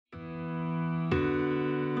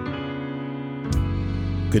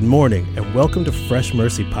Good morning, and welcome to Fresh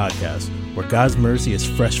Mercy Podcast, where God's mercy is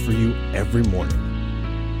fresh for you every morning.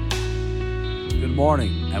 Good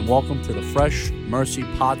morning, and welcome to the Fresh Mercy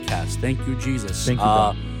Podcast. Thank you, Jesus. Thank you,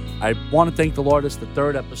 God. I want to thank the Lord. It's the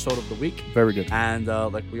third episode of the week. Very good. And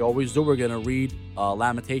like we always do, we're going to read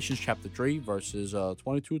Lamentations chapter 3, verses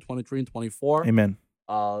 22, 23, and 24. Amen.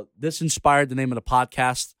 This inspired the name of the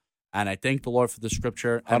podcast, and I thank the Lord for the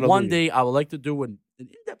scripture. And Hallelujah. one day, I would like to do an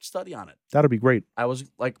in-depth study on it. That'll be great. I was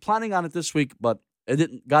planning on it this week, but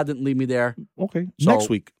God didn't lead me there. Okay. So- Next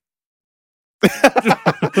week.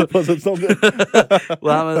 Was it so good?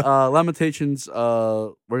 Lamentations,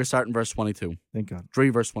 we're going to start in verse 22. Thank God. 3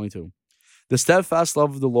 verse 22. The steadfast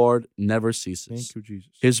love of the Lord never ceases. Thank you, Jesus.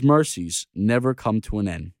 His mercies never come to an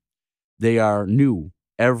end. They are new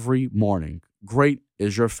every morning. Great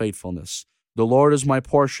is your faithfulness. The Lord is my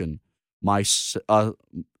portion,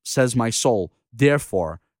 says my soul.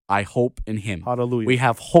 Therefore, I hope in him. Hallelujah. We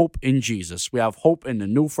have hope in Jesus. We have hope in the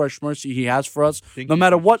new fresh mercy he has for us. Thank No you,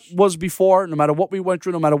 matter what Jesus. was before, no matter what we went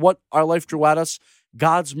through, no matter what our life threw at us,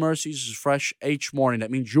 God's mercies is fresh each morning.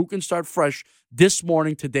 That means you can start fresh this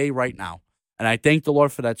morning, today, right now. And I thank the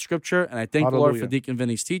Lord for that scripture, and I thank the Lord for Hallelujah. Deacon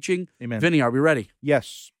Vinnie's teaching. Amen. Vinnie, are we ready?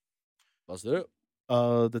 Yes. Let's do it.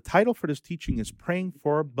 The title for this teaching is Praying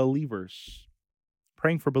for Believers.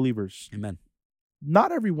 Praying for believers. Amen.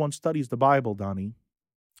 Not everyone studies the Bible, Donnie.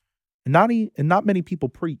 And not many people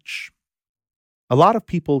preach. A lot of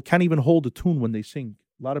people can't even hold a tune when they sing.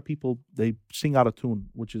 A lot of people, they sing out of tune,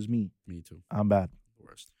 which is me. Me too. I'm bad. The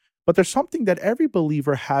worst. But there's something that every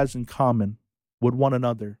believer has in common with one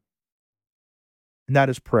another, and that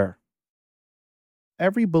is prayer.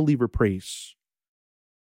 Every believer prays.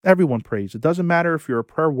 Everyone prays. It doesn't matter if you're a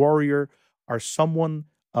prayer warrior or someone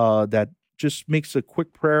that just makes a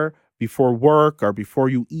quick prayer before work or before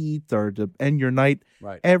you eat or to end your night.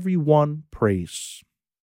 Right. Everyone prays.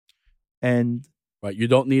 And Right. You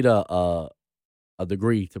don't need a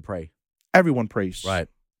degree to pray. everyone prays. Right.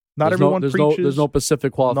 Not There's everyone there's preaches. there's no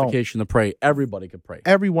specific qualification to pray. Everybody can pray.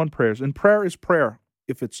 Everyone prays. And prayer is prayer.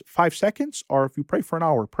 If it's 5 seconds or if you pray for an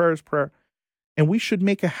hour, prayer is prayer. And we should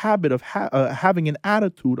make a habit of having an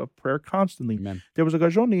attitude of prayer constantly. Amen. There was a guy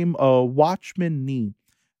named Watchman Nee,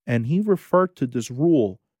 and he referred to this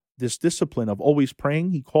rule, this discipline of always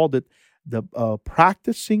praying. He called it the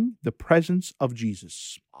practicing the presence of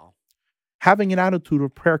Jesus. Wow. Having an attitude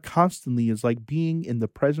of prayer constantly is like being in the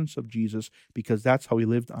presence of Jesus because that's how he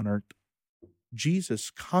lived on earth. Jesus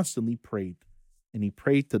constantly prayed, and he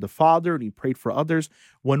prayed to the Father, and he prayed for others.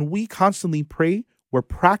 When we constantly pray, we're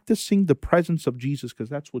practicing the presence of Jesus because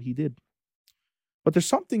that's what he did. But there's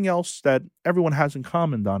something else that everyone has in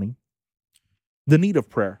common, Donnie. The need of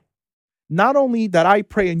prayer. Not only that I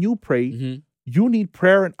pray and you pray, Mm-hmm. you need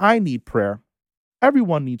prayer and I need prayer.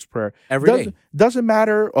 Everyone needs prayer. Every day. Doesn't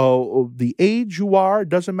matter the age you are.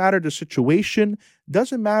 Doesn't matter the situation.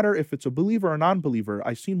 Doesn't matter if it's a believer or non-believer.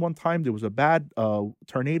 I seen one time there was a bad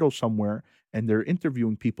tornado somewhere, and they're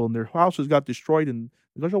interviewing people, and their houses got destroyed, and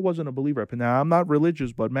because I wasn't a believer. Now, I'm not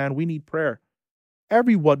religious, but man, we need prayer.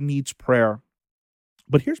 Everyone needs prayer.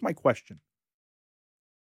 But here's my question.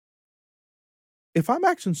 If I'm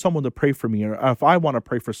asking someone to pray for me, or if I want to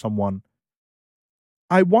pray for someone,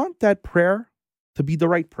 I want that prayer to be the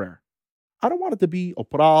right prayer. I don't want it to be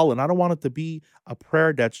opral, and I don't want it to be a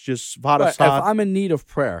prayer that's just Right. If vadasad. I'm in need of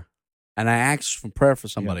prayer and I ask for prayer for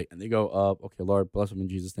somebody and they go, okay, Lord, bless them in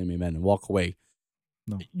Jesus' name, amen, and walk away.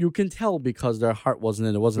 No. You can tell because their heart wasn't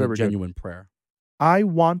in it. It wasn't Very a good. genuine prayer. I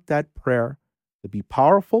want that prayer to be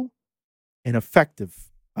powerful and effective.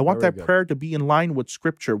 I want Very that good. prayer to be in line with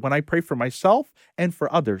Scripture when I pray for myself and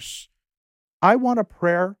for others. I want a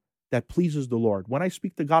prayer that pleases the Lord. When I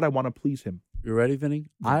speak to God, I want to please him. You ready, Vinny?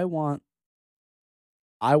 Yeah.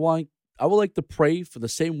 I would like to pray for the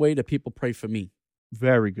same way that people pray for me.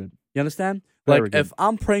 Very good. You understand? Very Like good. if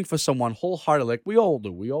I'm praying for someone wholeheartedly, like we all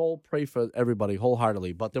do, we all pray for everybody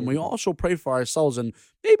wholeheartedly, but then we also pray for ourselves. And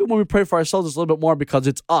maybe when we pray for ourselves, it's a little bit more because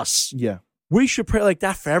it's us. Yeah. We should pray like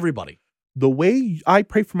that for everybody. The way I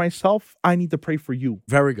pray for myself, I need to pray for you.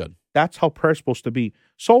 Very good. That's how prayer is supposed to be.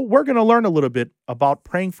 So we're going to learn a little bit about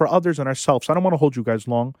praying for others and ourselves. I don't want to hold you guys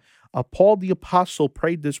long. Paul the Apostle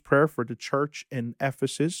prayed this prayer for the church in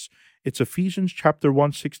Ephesus. It's Ephesians chapter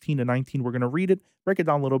 1, 16 to 19. We're going to read it, break it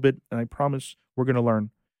down a little bit, and I promise we're going to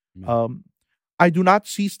learn. I do not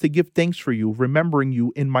cease to give thanks for you, remembering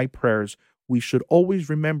you in my prayers. We should always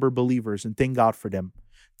remember believers and thank God for them.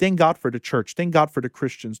 Thank God for the church. Thank God for the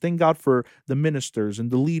Christians. Thank God for the ministers and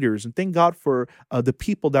the leaders. And thank God for the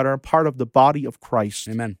people that are a part of the body of Christ.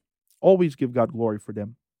 Amen. Always give God glory for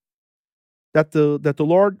them. That the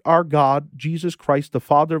Lord our God, Jesus Christ, the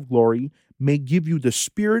Father of glory, may give you the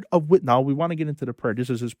spirit of wit. Now we want to get into the prayer. This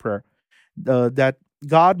is his prayer. That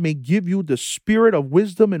God may give you the spirit of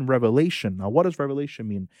wisdom and revelation. Now, what does revelation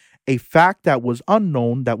mean? A fact that was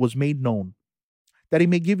unknown, that was made known. That he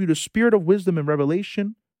may give you the spirit of wisdom and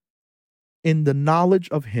revelation in the knowledge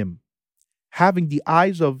of him, having the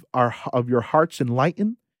eyes of your hearts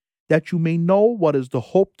enlightened, that you may know what is the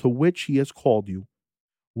hope to which he has called you,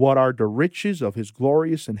 what are the riches of his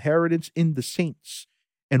glorious inheritance in the saints,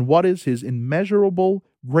 and what is his immeasurable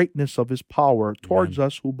greatness of his power towards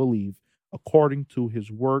us who believe, according to his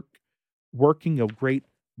working of great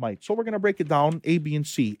might. So we're going to break it down, A, B, and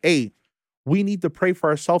C. A, we need to pray for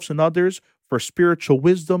ourselves and others for spiritual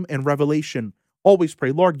wisdom and revelation. Always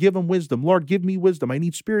pray, Lord, give them wisdom. Lord, give me wisdom. I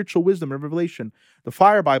need spiritual wisdom and revelation. The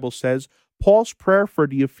Fire Bible says, Paul's prayer for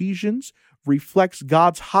the Ephesians reflects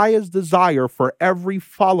God's highest desire for every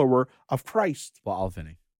follower of Christ. Wow,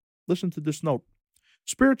 Vinnie. Listen to this note.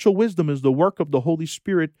 Spiritual wisdom is the work of the Holy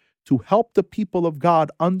Spirit to help the people of God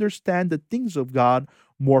understand the things of God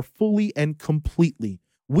more fully and completely.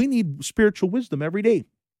 We need spiritual wisdom every day.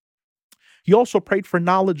 He also prayed for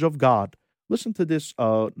knowledge of God. Listen to this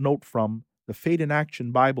note from the Faith in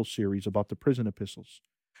Action Bible series about the prison epistles.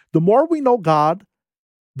 The more we know God,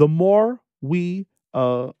 the more we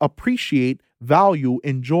appreciate, value,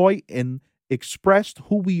 enjoy, and express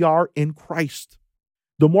who we are in Christ.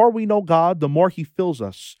 The more we know God, the more he fills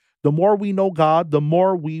us. The more we know God, the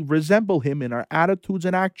more we resemble him in our attitudes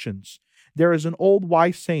and actions. There is an old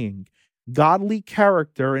wise saying, godly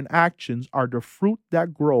character and actions are the fruit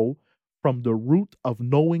that grow from the root of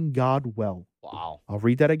knowing God well. Wow. I'll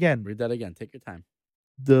read that again. Read that again. Take your time.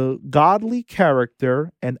 The godly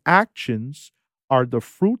character and actions are the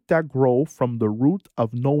fruit that grow from the root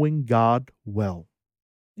of knowing God well.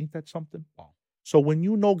 Ain't that something? Wow. So when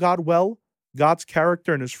you know God well, God's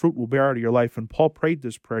character and his fruit will bear out of your life. And Paul prayed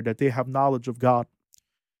this prayer that they have knowledge of God.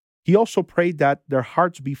 He also prayed that their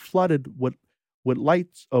hearts be flooded with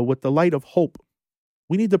the light of hope.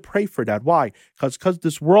 We need to pray for that. Why? Because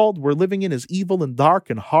this world we're living in is evil and dark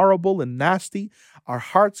and horrible and nasty. Our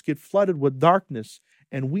hearts get flooded with darkness.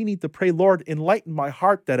 And we need to pray, Lord, enlighten my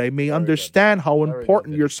heart that I may understand how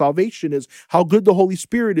important your salvation is, how good the Holy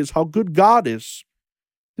Spirit is, how good God is.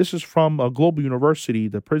 This is from Global University,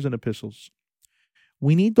 the prison epistles.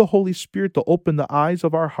 We need the Holy Spirit to open the eyes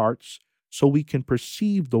of our hearts so we can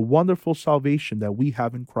perceive the wonderful salvation that we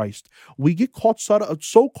have in Christ. We get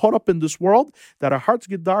so caught up in this world that our hearts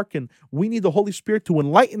get dark, and we need the Holy Spirit to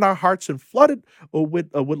enlighten our hearts and flood it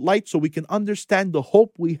with light so we can understand the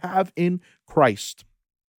hope we have in Christ.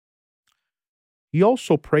 He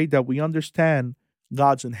also prayed that we understand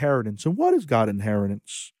God's inheritance. And what is God's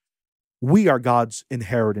inheritance? We are God's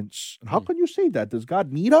inheritance. And how can you say that? Does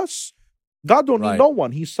God need us? God don't need no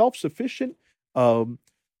one. He's self-sufficient. The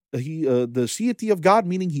deity of God,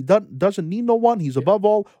 meaning he doesn't need no one. He's above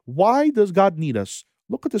all. Why does God need us?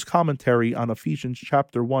 Look at this commentary on Ephesians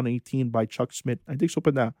chapter 1:18 by Chuck Smith. I think so.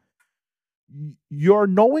 Now, your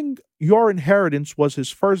knowing your inheritance was his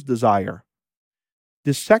first desire.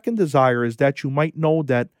 The second desire is that you might know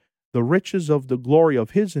that the riches of the glory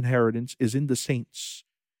of his inheritance is in the saints,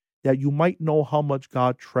 that you might know how much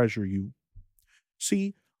God treasures you.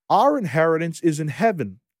 See, our inheritance is in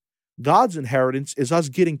heaven. God's inheritance is us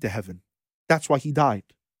getting to heaven. That's why he died.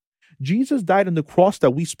 Jesus died on the cross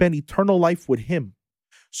that we spend eternal life with him.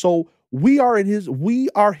 So we are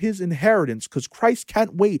his inheritance because Christ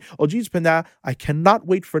can't wait. Oh, Jesus, I cannot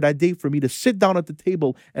wait for that day for me to sit down at the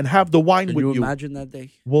table and have the wine with you. Can you imagine that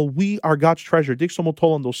day? Well, we are God's treasure. Dixon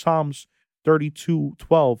told on those Psalms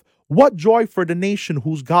 32:12. What joy for the nation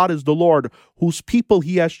whose God is the Lord, whose people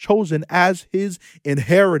he has chosen as his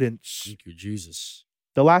inheritance. Thank you, Jesus.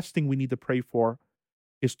 The last thing we need to pray for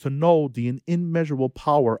is to know the immeasurable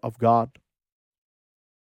power of God.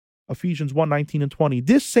 Ephesians 1:19 and 20.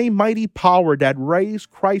 This same mighty power that raised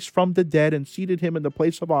Christ from the dead and seated him in the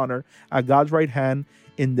place of honor at God's right hand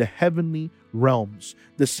in the heavenly realms.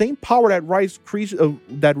 The same power that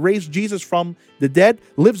raised Jesus from the dead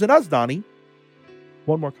lives in us, Donnie.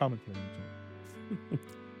 One more commentary.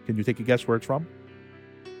 Can you take a guess where it's from?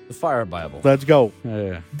 The Fire Bible. Let's go.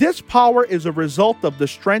 Yeah. This power is a result of the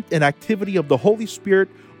strength and activity of the Holy Spirit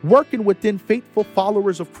working within faithful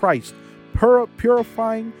followers of Christ,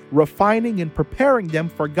 purifying, refining, and preparing them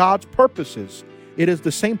for God's purposes. It is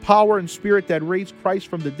the same power and spirit that raised Christ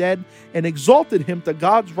from the dead and exalted him to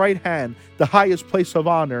God's right hand, the highest place of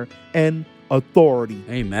honor and authority.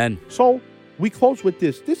 Amen. So we close with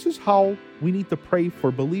this. This is how we need to pray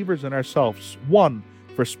for believers and ourselves. 1,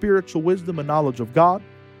 for spiritual wisdom and knowledge of God.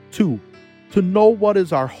 2, to know what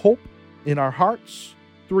is our hope in our hearts.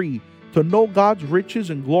 3, to know God's riches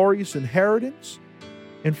and glorious inheritance.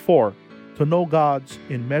 And 4, to know God's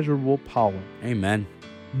immeasurable power. Amen.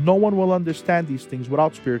 No one will understand these things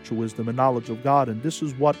without spiritual wisdom and knowledge of God. And this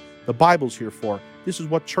is what the Bible's here for. This is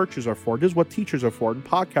what churches are for. This is what teachers are for and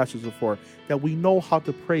podcasters are for, that we know how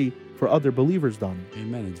to pray for other believers, Donnie.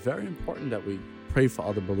 Amen. It's very important that we pray for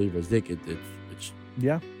other believers. It's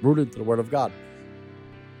Yeah. rooted into the Word of God.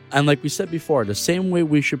 And like we said before, the same way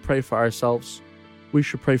we should pray for ourselves, we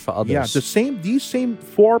should pray for others. Yeah, these same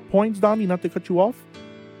 4 points, Donnie, not to cut you off.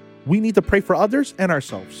 We need to pray for others and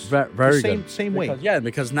ourselves. Very good. good. Same way.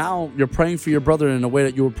 Because now you're praying for your brother in a way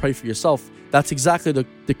that you would pray for yourself. That's exactly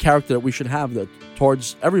the character that we should have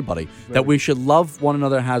towards everybody. That we should love one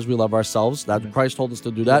another as we love ourselves. That Amen. Christ told us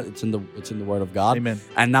to do that. It's in the Word of God. Amen.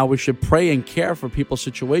 And now we should pray and care for people's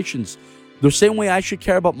situations. The same way I should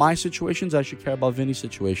care about my situations, I should care about Vinnie's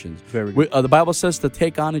situations. Very good. The Bible says to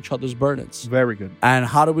take on each other's burdens. Very good. And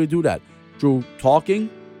how do we do that? Through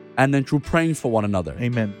talking and then through praying for one another.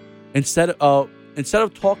 Amen. Instead of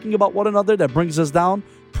talking about one another that brings us down,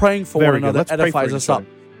 praying for one another edifies us up.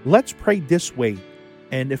 Let's pray this way.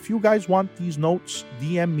 And if you guys want these notes,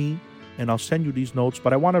 DM me and I'll send you these notes.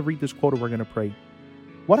 But I want to read this quote and we're going to pray.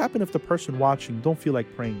 What happened if the person watching don't feel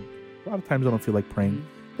like praying? A lot of times I don't feel like praying.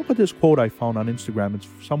 Mm-hmm. Look at this quote I found on Instagram. It's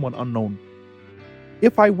someone unknown.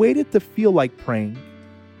 If I waited to feel like praying,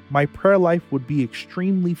 my prayer life would be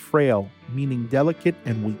extremely frail, meaning delicate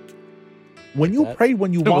and weak. When you prayed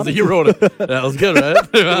when you wanted You wrote it. That was good, right?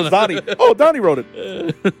 It was Donnie. Oh, Donnie wrote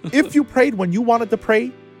it. If you prayed when you wanted to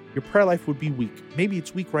pray, your prayer life would be weak. Maybe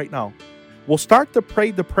it's weak right now. Well, start to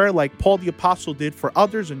pray the prayer like Paul the Apostle did for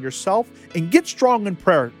others and yourself, and get strong in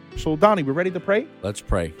prayer. So, Donnie, we ready to pray? Let's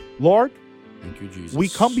pray. Lord, thank you, Jesus. we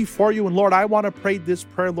come before you, and Lord, I want to pray this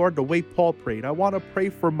prayer, Lord, the way Paul prayed. I want to pray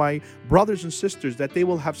for my brothers and sisters that they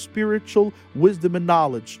will have spiritual wisdom and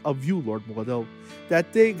knowledge of you, Lord Muadel.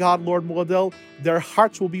 That they, God, Lord Muadel, their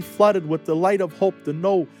hearts will be flooded with the light of hope to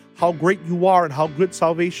know how great you are and how good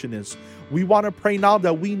salvation is. We want to pray now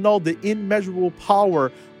that we know the immeasurable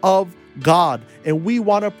power of God. And we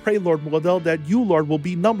want to pray, Lord Muadel, that you, Lord, will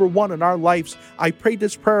be number one in our lives. I pray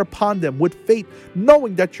this prayer upon them with faith,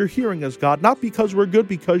 knowing that you're hearing us, God, not because we're good,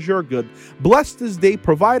 because you're good. Bless this day,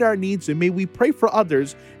 provide our needs, and may we pray for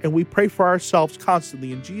others and we pray for ourselves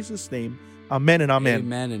constantly. In Jesus' name, amen and amen.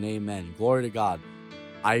 Amen and amen. Glory to God.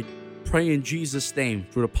 I pray in Jesus' name,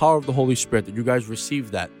 through the power of the Holy Spirit, that you guys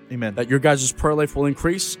receive that. Amen. That your guys' prayer life will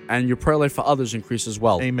increase and your prayer life for others increase as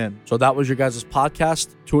well. Amen. So that was your guys'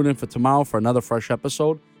 podcast. Tune in for tomorrow for another fresh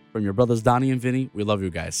episode from your brothers Donnie and Vinnie. We love you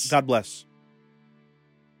guys. God bless.